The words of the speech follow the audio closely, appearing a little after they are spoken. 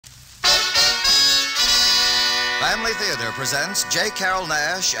Family Theater presents J. Carrol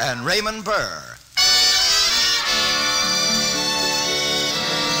Naish and Raymond Burr.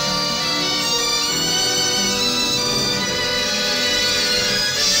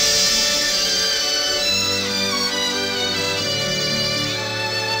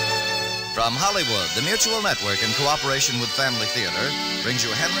 From Hollywood, the Mutual Network, in cooperation with Family Theater, brings you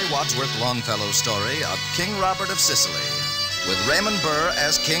Henry Wadsworth Longfellow's story of King Robert of Sicily, with Raymond Burr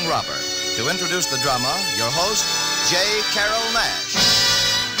as King Robert. To introduce the drama, your host, J. Carrol Naish.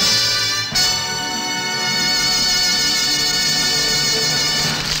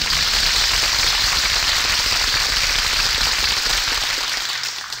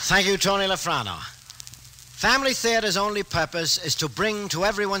 Thank you, Tony Lafrano. Family Theater's only purpose is to bring to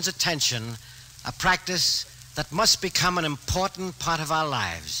everyone's attention a practice that must become an important part of our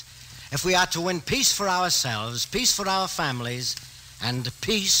lives if we are to win peace for ourselves, peace for our families, and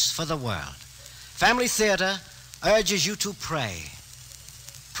peace for the world. Family Theater urges you to pray.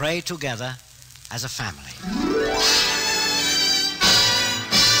 Pray together as a family.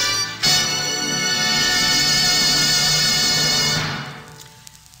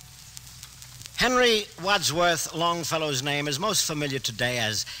 Henry Wadsworth Longfellow's name is most familiar today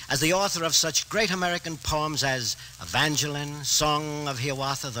as the author of such great American poems as Evangeline, Song of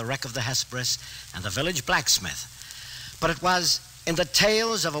Hiawatha, The Wreck of the Hesperus, and The Village Blacksmith. But it was in the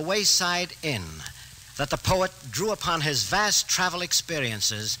Tales of a Wayside Inn that the poet drew upon his vast travel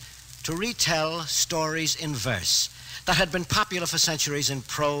experiences to retell stories in verse that had been popular for centuries in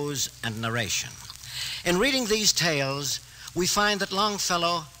prose and narration. In reading these tales, we find that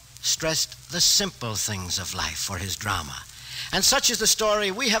Longfellow stressed the simple things of life for his drama. And such is the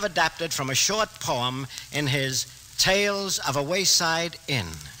story we have adapted from a short poem in his Tales of a Wayside Inn.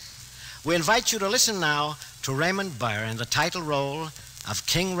 We invite you to listen now to Raymond Burr in the title role of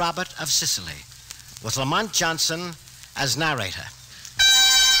King Robert of Sicily, with Lamont Johnson as narrator.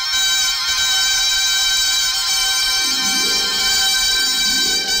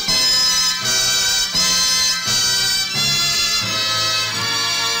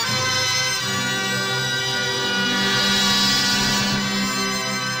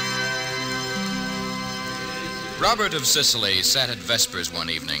 Robert of Sicily sat at vespers one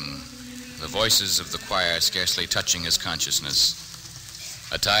evening, the voices of the choir scarcely touching his consciousness.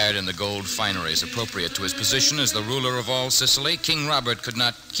 Attired in the gold fineries appropriate to his position as the ruler of all Sicily, King Robert could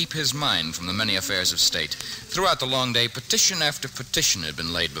not keep his mind from the many affairs of state. Throughout the long day, petition after petition had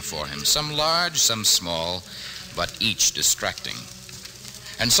been laid before him, some large, some small, but each distracting.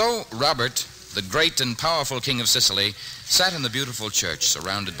 And so Robert, the great and powerful king of Sicily, sat in the beautiful church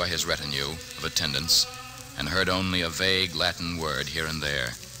surrounded by his retinue of attendants, and heard only a vague Latin word here and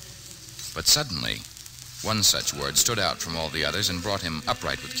there. But suddenly, one such word stood out from all the others and brought him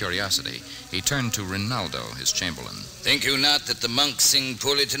upright with curiosity. He turned to Rinaldo, his chamberlain. Think you not that the monks sing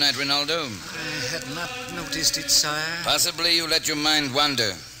poorly tonight, Rinaldo? I had not noticed it, sire. Possibly you let your mind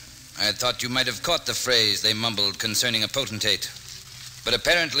wander. I thought you might have caught the phrase they mumbled concerning a potentate. But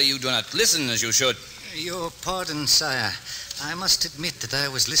apparently you do not listen as you should. Your pardon, sire. I must admit that I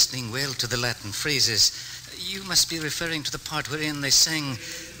was listening well to the Latin phrases. You must be referring to the part wherein they sang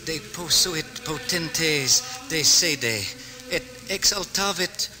De posuit potentes de sede et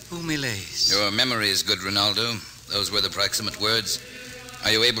exaltavit humiles. Your memory is good, Rinaldo. Those were the proximate words.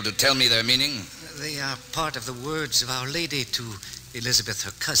 Are you able to tell me their meaning? They are part of the words of Our Lady to Elizabeth,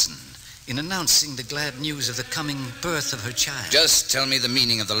 her cousin, in announcing the glad news of the coming birth of her child. Just tell me the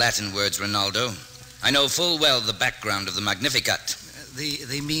meaning of the Latin words, Rinaldo. I know full well the background of the Magnificat.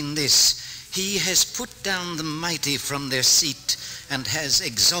 They mean this. He has put down the mighty from their seat and has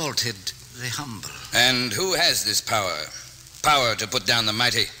exalted the humble. And who has this power? Power to put down the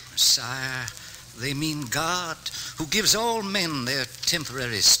mighty? Sire, they mean God, who gives all men their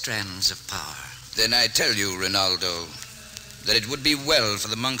temporary strands of power. Then I tell you, Rinaldo, that it would be well for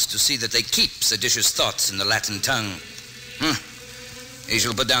the monks to see that they keep seditious thoughts in the Latin tongue. He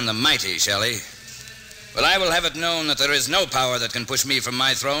shall put down the mighty, shall he? Well, I will have it known that there is no power that can push me from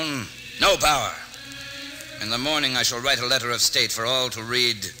my throne. No power. In the morning I shall write a letter of state for all to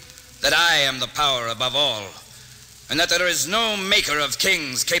read, that I am the power above all, and that there is no maker of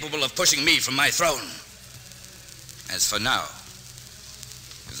kings capable of pushing me from my throne. As for now,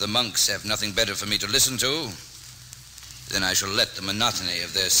 if the monks have nothing better for me to listen to, then I shall let the monotony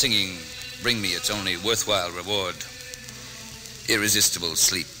of their singing bring me its only worthwhile reward, irresistible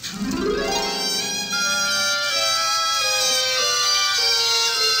sleep.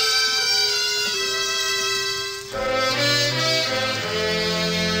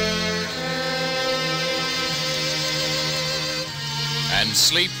 And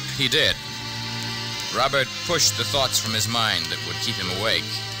sleep he did. Robert pushed the thoughts from his mind that would keep him awake.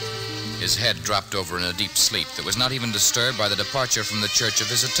 His head dropped over in a deep sleep that was not even disturbed by the departure from the church of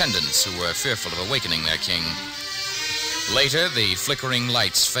his attendants, who were fearful of awakening their king. Later, the flickering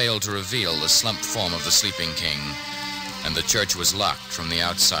lights failed to reveal the slumped form of the sleeping king, and the church was locked from the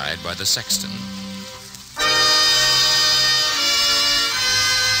outside by the sexton.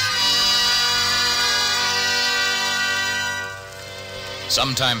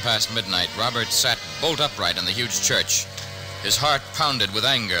 Sometime past midnight, Robert sat bolt upright in the huge church. His heart pounded with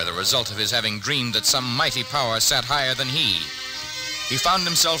anger, the result of his having dreamed that some mighty power sat higher than he. He found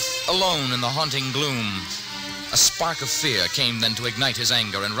himself alone in the haunting gloom. A spark of fear came then to ignite his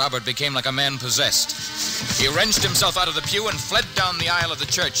anger, and Robert became like a man possessed. He wrenched himself out of the pew and fled down the aisle of the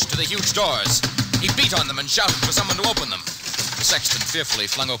church to the huge doors. He beat on them and shouted for someone to open them. The sexton fearfully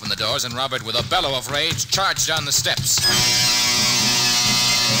flung open the doors, and Robert, with a bellow of rage, charged down the steps.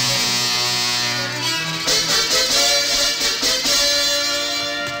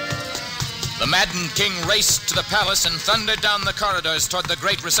 The maddened king raced to the palace and thundered down the corridors toward the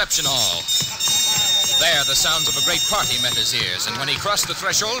great reception hall. There, the sounds of a great party met his ears, and when he crossed the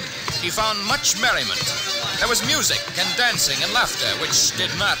threshold, he found much merriment. There was music and dancing and laughter, which did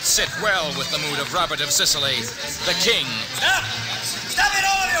not sit well with the mood of Robert of Sicily, the king. Stop! Stop it,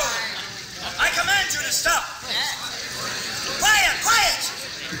 all of you! I command you to stop! Quiet! Quiet!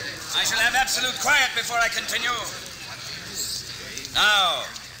 I shall have absolute quiet before I continue. Now,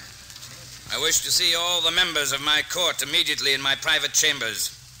 I wish to see all the members of my court immediately in my private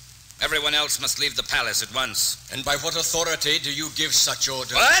chambers. Everyone else must leave the palace at once. And by what authority do you give such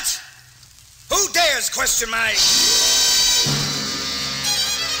orders? What? Who dares question my...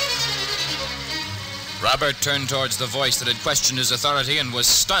 Robert turned towards the voice that had questioned his authority and was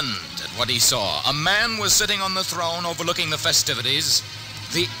stunned at what he saw. A man was sitting on the throne overlooking the festivities,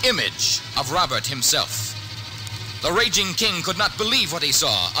 the image of Robert himself. The raging king could not believe what he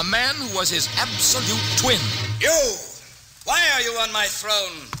saw. A man who was his absolute twin. You! Why are you on my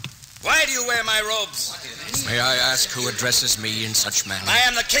throne? Why do you wear my robes? May I ask who addresses me in such manner? I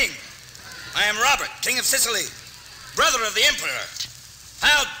am the king. I am Robert, king of Sicily, brother of the emperor.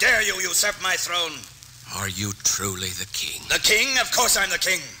 How dare you usurp my throne? Are you truly the king? The king? Of course I'm the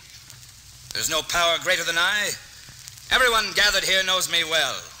king. There's no power greater than I. Everyone gathered here knows me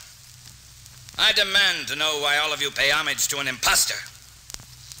well. I demand to know why all of you pay homage to an impostor.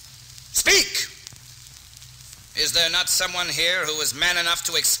 Speak! Is there not someone here who is man enough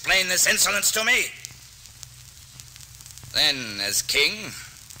to explain this insolence to me? Then, as king,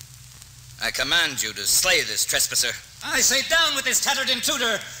 I command you to slay this trespasser. I say, down with this tattered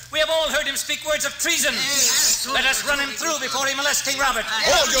intruder. We have all heard him speak words of treason. Let us run him through before he molests King Robert.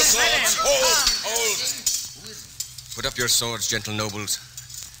 Hold your swords! Hold! Put up your swords, gentle nobles.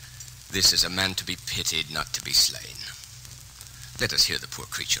 This is a man to be pitied, not to be slain. Let us hear the poor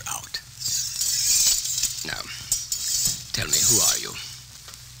creature out. Now, tell me, who are you?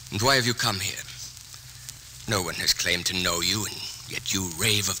 And why have you come here? No one has claimed to know you, and yet you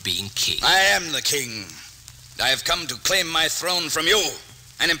rave of being king. I am the king. I have come to claim my throne from you,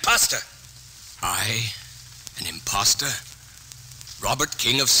 an impostor. I? An impostor? Robert,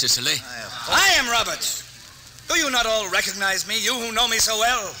 king of Sicily? I am Robert. Do you not all recognize me, you who know me so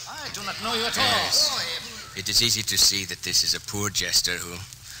well? I do not know you at all. Yes. It is easy to see that this is a poor jester who,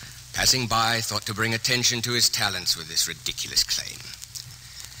 passing by, thought to bring attention to his talents with this ridiculous claim.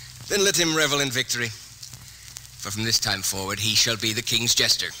 Then let him revel in victory. For from this time forward, he shall be the king's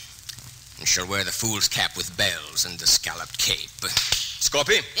jester, and shall wear the fool's cap with bells and the scalloped cape.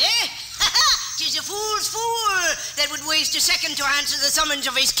 Scorpy? Eh? 'Tis a fool's fool that would waste a second to answer the summons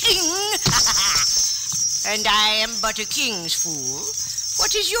of his king. And I am but a king's fool.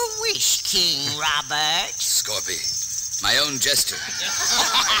 What is your wish, King Robert? Scorpy, my own jester.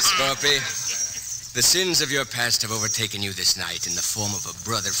 Scorpy, the sins of your past have overtaken you this night in the form of a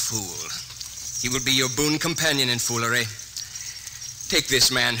brother fool. He will be your boon companion in foolery. Take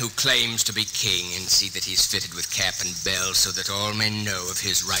this man who claims to be king and see that he's fitted with cap and bells so that all may know of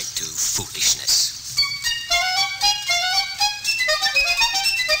his right to foolishness.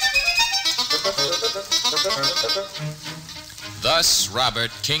 Thus,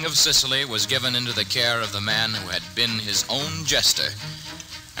 Robert, king of Sicily, was given into the care of the man who had been his own jester,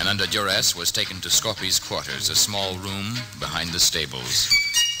 and under duress was taken to Scorpy's quarters, a small room behind the stables.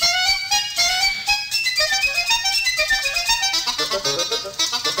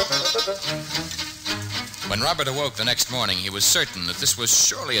 When Robert awoke the next morning, he was certain that this was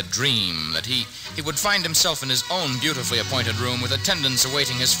surely a dream, that he would find himself in his own beautifully appointed room with attendants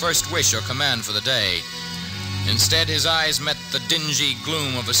awaiting his first wish or command for the day. Instead, his eyes met the dingy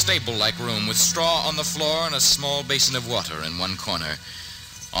gloom of a stable-like room with straw on the floor and a small basin of water in one corner.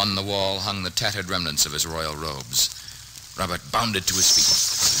 On the wall hung the tattered remnants of his royal robes. Robert bounded to his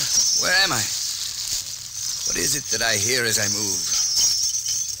feet. Where am I? What is it that I hear as I move?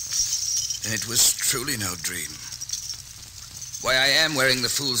 And it was truly no dream. Why, I am wearing the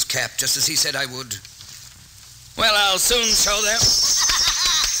fool's cap, just as he said I would. Well, I'll soon show them.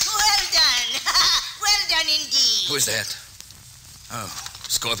 Well done. Well done indeed. Who is that? Oh,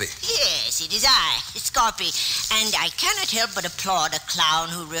 Scorpy. Yes, it is I, Scorpy. And I cannot help but applaud a clown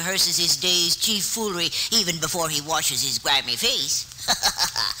who rehearses his day's chief foolery even before he washes his grimy face.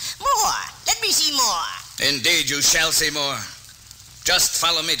 More. Let me see more. Indeed, you shall see more. Just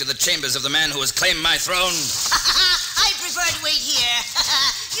follow me to the chambers of the man who has claimed my throne. I prefer to wait here.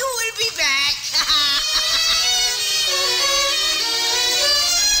 You will be back.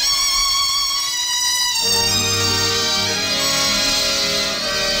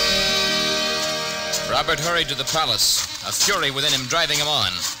 Robert hurried to the palace, a fury within him driving him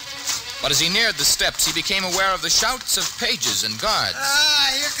on. But as he neared the steps, he became aware of the shouts of pages and guards.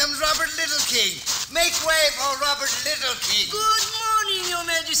 Ah, here comes Robert Little King. Make way for Robert Little King. Good morning, Your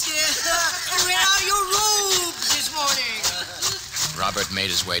Majesty. And where are your robes this morning? Robert made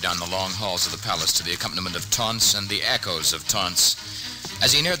his way down the long halls of the palace to the accompaniment of taunts and the echoes of taunts.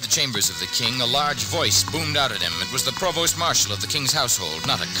 As he neared the chambers of the king, a large voice boomed out at him. It was the provost marshal of the king's household,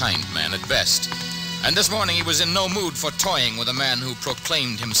 not a kind man at best. And this morning he was in no mood for toying with a man who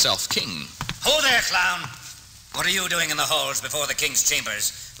proclaimed himself king. Ho there, clown. What are you doing in the halls before the king's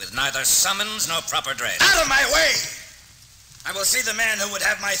chambers with neither summons nor proper dress? Out of my way! I will see the man who would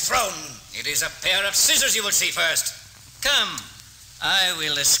have my throne. It is a pair of scissors you will see first. Come, I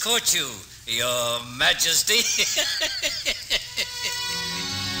will escort you, Your Majesty.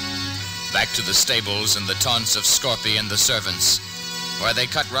 Back to the stables and the taunts of Scorpy and the servants, where they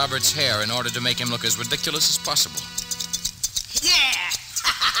cut Robert's hair in order to make him look as ridiculous as possible. There.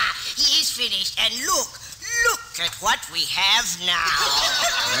 He is finished. And look at what we have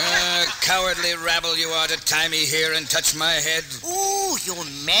now. Cowardly rabble you are to tie me here and touch my head. Oh, Your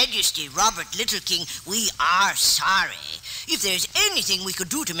Majesty, Robert Little King, we are sorry. If there's anything we could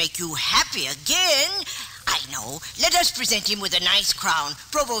do to make you happy again, I know. Let us present him with a nice crown.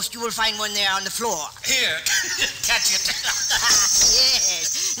 Provost, you will find one there on the floor. Here, catch it.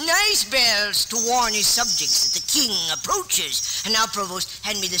 Yes, nice bells to warn his subjects that the king approaches. And now, Provost,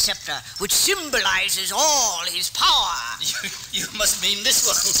 hand me the scepter, which symbolizes all his power. You must mean this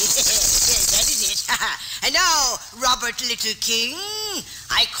one. Yes, that is it. And now, Robert Little King,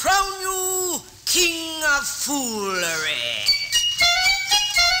 I crown you King of Foolery.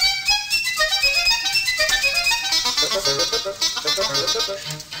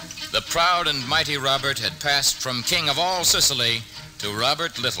 The proud and mighty Robert had passed from king of all Sicily to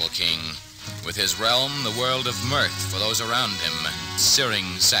Robert Little King, with his realm the world of mirth for those around him, searing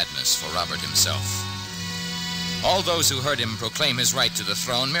sadness for Robert himself. All those who heard him proclaim his right to the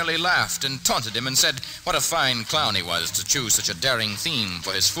throne merely laughed and taunted him and said what a fine clown he was to choose such a daring theme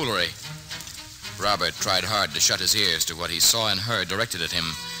for his foolery. Robert tried hard to shut his ears to what he saw and heard directed at him,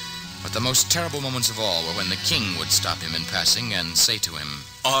 but the most terrible moments of all were when the king would stop him in passing and say to him,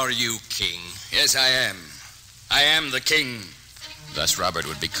 Are you king? Yes, I am. I am the king. Thus Robert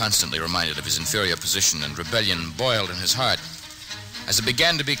would be constantly reminded of his inferior position, and rebellion boiled in his heart, as it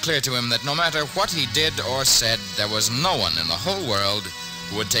began to be clear to him that no matter what he did or said, there was no one in the whole world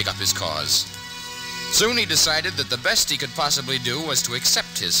who would take up his cause. Soon he decided that the best he could possibly do was to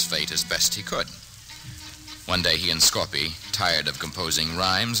accept his fate as best he could. One day he and Scorpy, tired of composing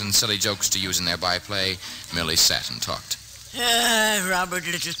rhymes and silly jokes to use in their byplay, merely sat and talked. Robert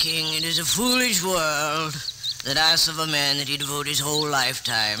Little King, it is a foolish world that asks of a man that he devote his whole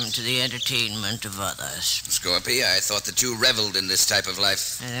lifetime to the entertainment of others. Scorpy, I thought that you reveled in this type of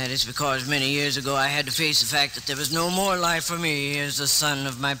life. And that is because many years ago I had to face the fact that there was no more life for me as the son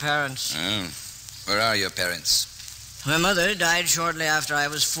of my parents. Oh. Where are your parents? My mother died shortly after I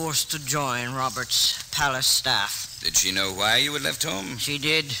was forced to join Robert's palace staff. Did she know why you had left home? She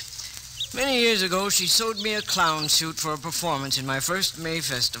did. Many years ago, she sewed me a clown suit for a performance in my first May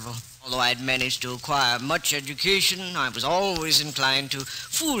festival. Although I'd managed to acquire much education, I was always inclined to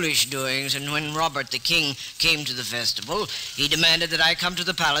foolish doings, and when Robert the King came to the festival, he demanded that I come to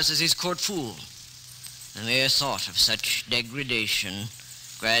the palace as his court fool. The mere thought of such degradation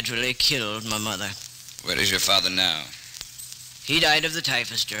gradually killed my mother. Where is your father now? He died of the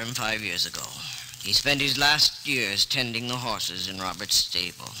typhus germ 5 years ago. He spent his last years tending the horses in Robert's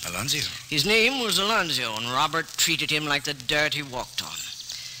stable. Alonzo. His name was Alonzo, and Robert treated him like the dirt he walked on.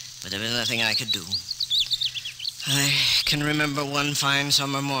 But there was nothing I could do. I can remember one fine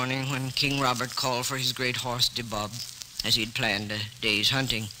summer morning when King Robert called for his great horse, Dibub, as he'd planned a day's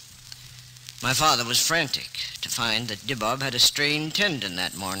hunting. My father was frantic to find that Dibub had a strained tendon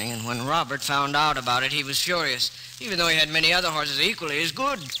that morning, and when Robert found out about it, he was furious, even though he had many other horses equally as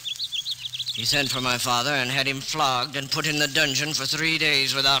good. He sent for my father and had him flogged and put in the dungeon for 3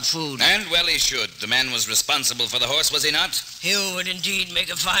 days without food. And well he should. The man was responsible for the horse, was he not? You would indeed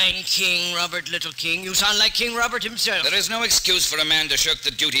make a fine king, Robert Little King. You sound like King Robert himself. There is no excuse for a man to shirk the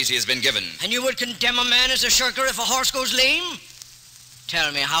duties he has been given. And you would condemn a man as a shirker if a horse goes lame?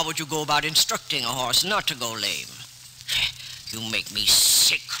 Tell me, how would you go about instructing a horse not to go lame? You make me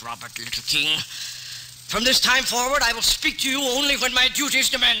sick, Robert Little King. From this time forward, I will speak to you only when my duties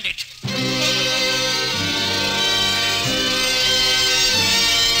demand it.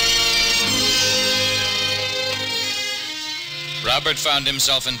 Robert found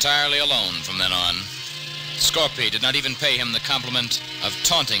himself entirely alone from then on. Scorpy did not even pay him the compliment of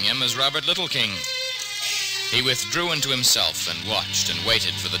taunting him as Robert Little King. He withdrew into himself and watched and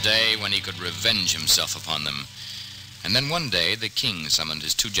waited for the day when he could revenge himself upon them. And then one day the king summoned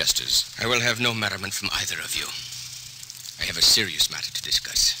his 2 jesters. I will have no merriment from either of you. I have a serious matter to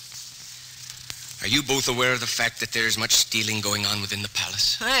discuss. Are you both aware of the fact that there is much stealing going on within the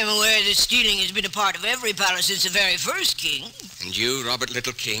palace? I am aware that stealing has been a part of every palace since the very first king. And you, Robert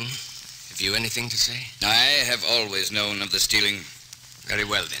Little King, have you anything to say? I have always known of the stealing. Very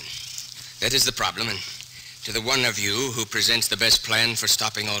well, then. That is the problem, and to the one of you who presents the best plan for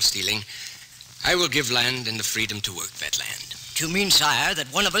stopping all stealing, I will give land and the freedom to work that land. Do you mean, sire,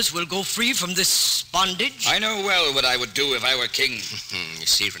 that one of us will go free from this bondage? I know well what I would do if I were king. You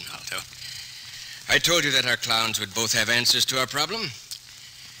see, Ronaldo, I told you that our clowns would both have answers to our problem.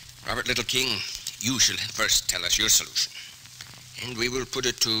 Robert Little King, you shall first tell us your solution, and we will put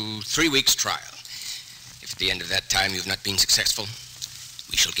it to 3 weeks' trial. If at the end of that time you've not been successful,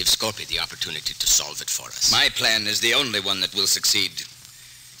 we shall give Scorpy the opportunity to solve it for us. My plan is the only one that will succeed.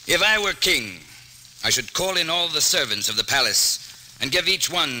 If I were king, I should call in all the servants of the palace and give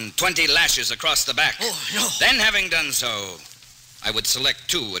each one 20 lashes across the back. Oh, no. Then, having done so, I would select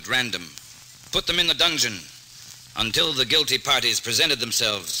 2 at random, put them in the dungeon until the guilty parties presented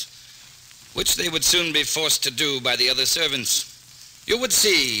themselves, which they would soon be forced to do by the other servants. You would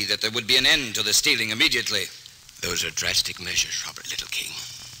see that there would be an end to the stealing immediately. Those are drastic measures, Robert Little King.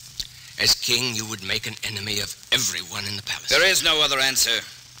 As king, you would make an enemy of everyone in the palace. There is no other answer.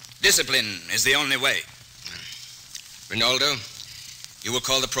 Discipline is the only way. Rinaldo, you will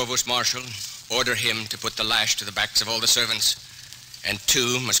call the provost marshal, order him to put the lash to the backs of all the servants, and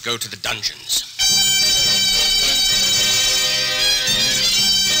 2 must go to the dungeons.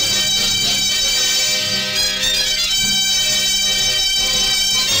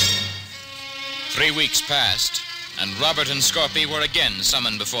 Three weeks passed, and Robert and Scorpy were again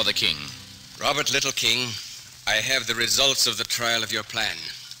summoned before the king. Robert Little King, I have the results of the trial of your plan,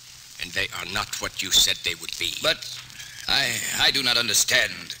 and they are not what you said they would be. But I do not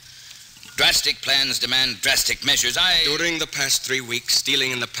understand. Drastic plans demand drastic measures. During the past 3 weeks,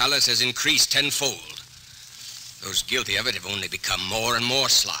 stealing in the palace has increased tenfold. Those guilty of it have only become more and more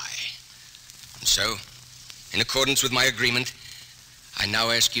sly. And so, in accordance with my agreement, I now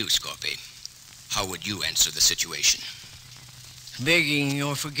ask you, Scorpy, how would you answer the situation? Begging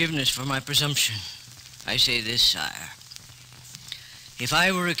your forgiveness for my presumption, I say this, sire. If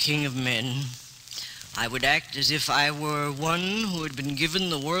I were a king of men, I would act as if I were one who had been given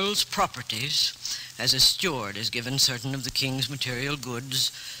the world's properties, as a steward is given certain of the king's material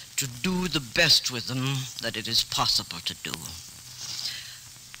goods, to do the best with them that it is possible to do.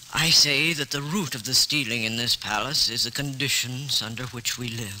 I say that the root of the stealing in this palace is the conditions under which we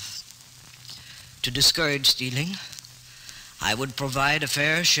live. To discourage stealing, I would provide a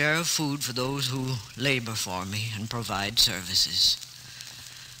fair share of food for those who labor for me and provide services.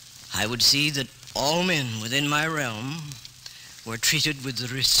 I would see that all men within my realm were treated with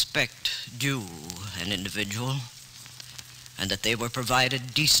the respect due an individual, and that they were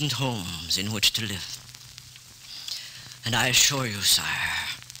provided decent homes in which to live. And I assure you, sire,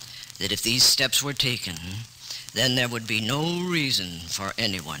 that if these steps were taken, then there would be no reason for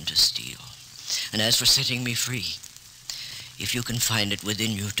anyone to steal. And as for setting me free, if you can find it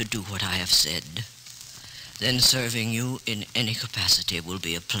within you to do what I have said, then serving you in any capacity will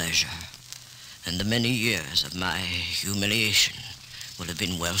be a pleasure, and the many years of my humiliation will have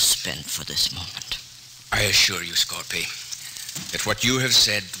been well spent for this moment. I assure you, Scorpy, that what you have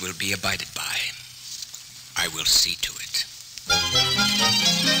said will be abided by. I will see to it.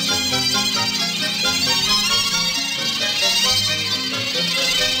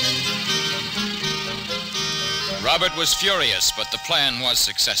 Robert was furious, but the plan was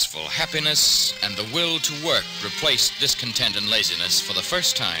successful. Happiness and the will to work replaced discontent and laziness for the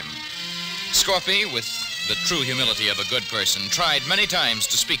first time. Scorpy, with the true humility of a good person, tried many times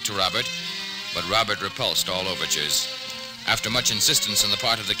to speak to Robert, but Robert repulsed all overtures. After much insistence on the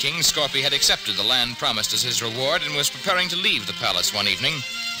part of the king, Scorpy had accepted the land promised as his reward and was preparing to leave the palace one evening.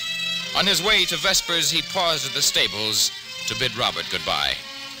 On his way to Vespers, he paused at the stables to bid Robert goodbye.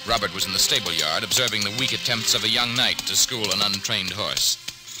 Robert was in the stable yard, observing the weak attempts of a young knight to school an untrained horse.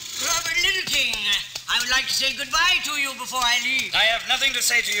 Robert Little King, I would like to say goodbye to you before I leave. I have nothing to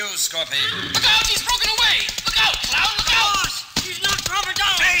say to you, Scorpy. Look out, he's broken away! Look out, Clown, look out! Boss, he's knocked Robert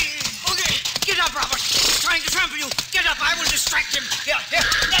down. Hey. Okay, get up, Robert. He's trying to trample you. Get up, I will distract him. Here.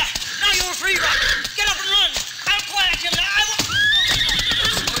 Now you're free, Robert. Get up and run. I'll quiet him. I will...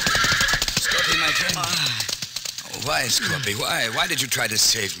 Scorpy, my friend. Why, Scorpy? Why did you try to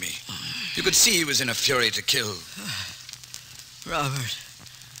save me? You could see he was in a fury to kill. Robert,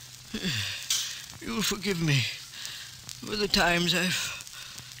 you'll forgive me for the times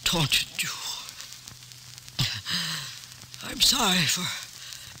I've taunted you. I'm sorry for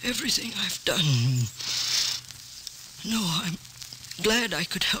everything I've done. No, I'm glad I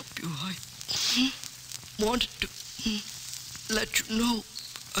could help you. I wanted to let you know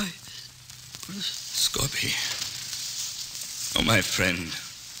I was... Scorpy. Oh, my friend.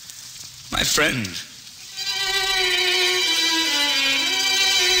 My friend.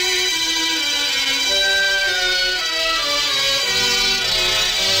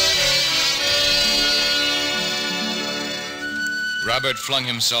 Robert flung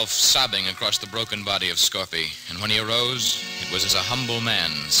himself sobbing across the broken body of Scorpy, and when he arose, it was as a humble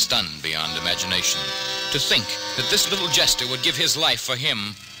man, stunned beyond imagination. To think that this little jester would give his life for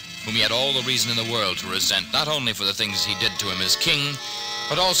him, whom he had all the reason in the world to resent, not only for the things he did to him as king,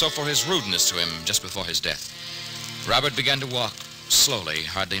 but also for his rudeness to him just before his death. Robert began to walk slowly,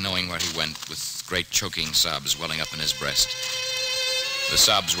 hardly knowing where he went, with great choking sobs welling up in his breast. The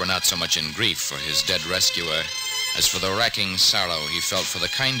sobs were not so much in grief for his dead rescuer as for the racking sorrow he felt for the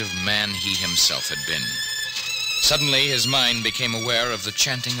kind of man he himself had been. Suddenly, his mind became aware of the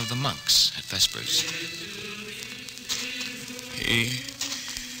chanting of the monks at Vespers.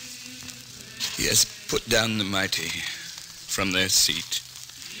 He has put down the mighty from their seat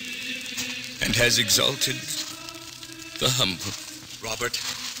and has exalted the humble. Robert.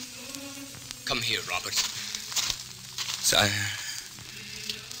 Come here, Robert.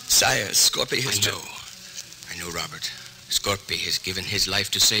 Sire, Scorpy has... I know, Robert. Scorpy has given his life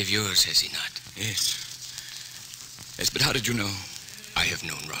to save yours, has he not? Yes. Yes, but how did you know? I have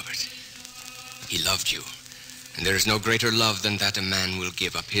known Robert. He loved you, and there is no greater love than that a man will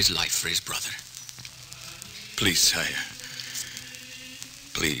give up his life for his brother. Please, sire.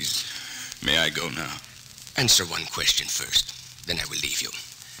 Please, may I go now? Answer one question first, then I will leave you.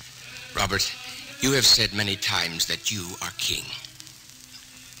 Robert, you have said many times that you are king.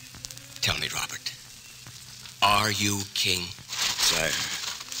 Tell me, Robert, are you king? Sire,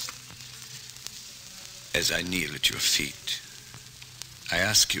 as I kneel at your feet, I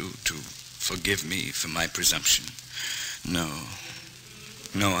ask you to forgive me for my presumption. No,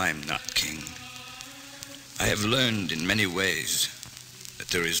 I am not king. I have learned in many ways that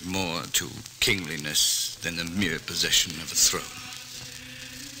there is more to kingliness than the mere possession of a throne.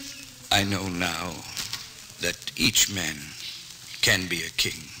 I know now that each man can be a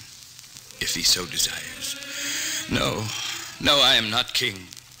king if he so desires. No, I am not king.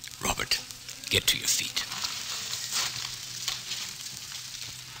 Robert, get to your feet.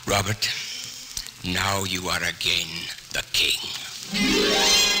 Robert, now you are again the king.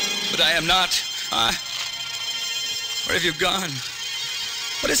 But I am not. Where have you gone?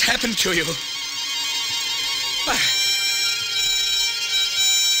 What has happened to you?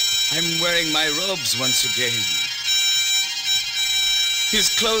 I'm wearing my robes once again. He's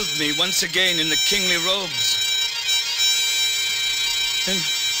clothed me once again in the kingly robes. And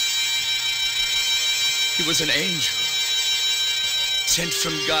he was an angel, sent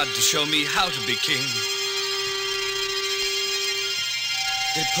from God to show me how to be king.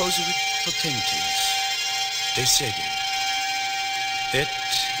 Deposuit potentes, desede, et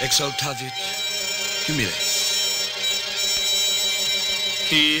exaltavit humiles.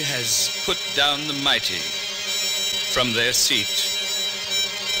 He has put down the mighty from their seat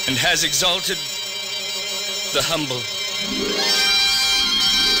and has exalted the humble.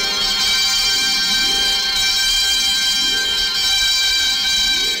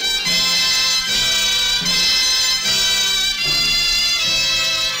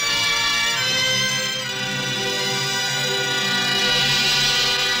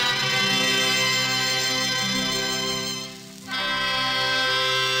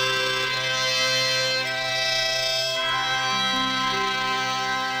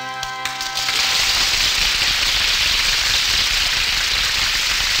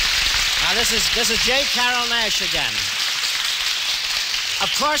 This is J. Carrol Naish again.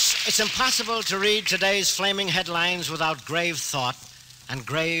 Of course, it's impossible to read today's flaming headlines without grave thought and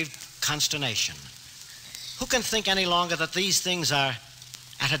grave consternation. Who can think any longer that these things are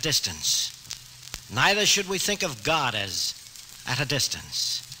at a distance? Neither should we think of God as at a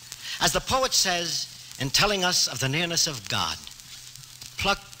distance. As the poet says in telling us of the nearness of God,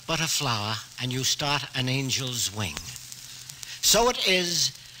 pluck but a flower and you start an angel's wing. So it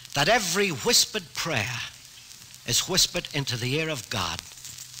is that every whispered prayer is whispered into the ear of God,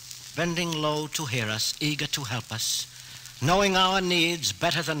 bending low to hear us, eager to help us, knowing our needs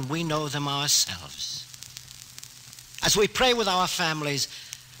better than we know them ourselves. As we pray with our families,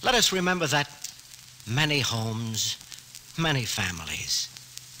 let us remember that many homes, many families,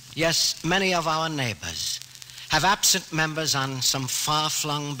 yes, many of our neighbors have absent members on some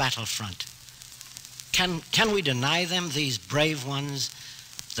far-flung battlefront. Can we deny them, these brave ones,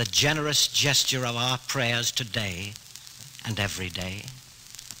 the generous gesture of our prayers today and every day?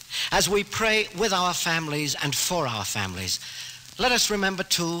 As we pray with our families and for our families, let us remember,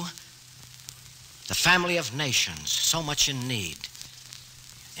 too, the family of nations so much in need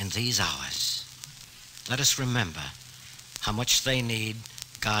in these hours. Let us remember how much they need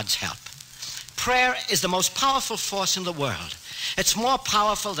God's help. Prayer is the most powerful force in the world. It's more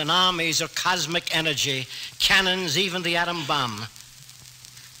powerful than armies or cosmic energy, cannons, even the atom bomb.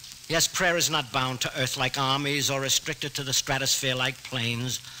 Yes, prayer is not bound to earth like armies or restricted to the stratosphere like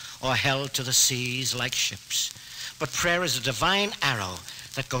planes or held to the seas like ships. But prayer is a divine arrow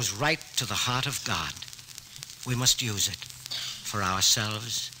that goes right to the heart of God. We must use it for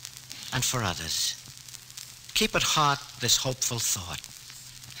ourselves and for others. Keep at heart this hopeful thought.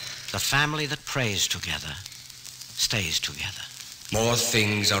 The family that prays together stays together. More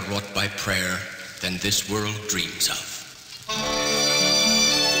things are wrought by prayer than this world dreams of.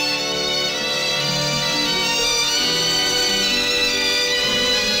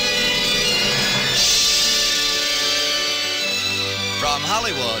 From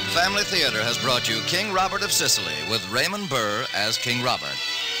Hollywood, Family Theater has brought you King Robert of Sicily with Raymond Burr as King Robert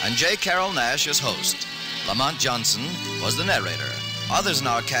and J. Carrol Naish as host. Lamont Johnson was the narrator. Others in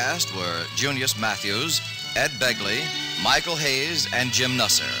our cast were Junius Matthews, Ed Begley, Michael Hayes, and Jim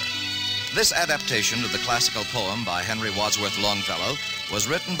Nusser. This adaptation of the classical poem by Henry Wadsworth Longfellow was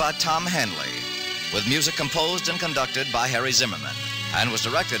written by Tom Hanley, with music composed and conducted by Harry Zimmerman, and was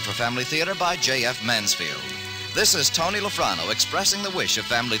directed for Family Theater by J.F. Mansfield. This is Tony Lofrano expressing the wish of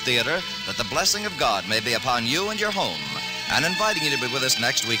Family Theater that the blessing of God may be upon you and your home, and inviting you to be with us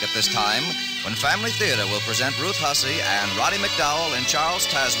next week at this time when Family Theater will present Ruth Hussey and Roddy McDowell in Charles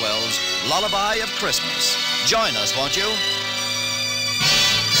Tazwell's Lullaby of Christmas. Join us, won't you?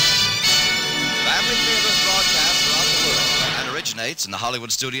 Family Theater is broadcast throughout the world and originates in the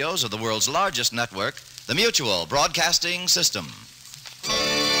Hollywood studios of the world's largest network, the Mutual Broadcasting System.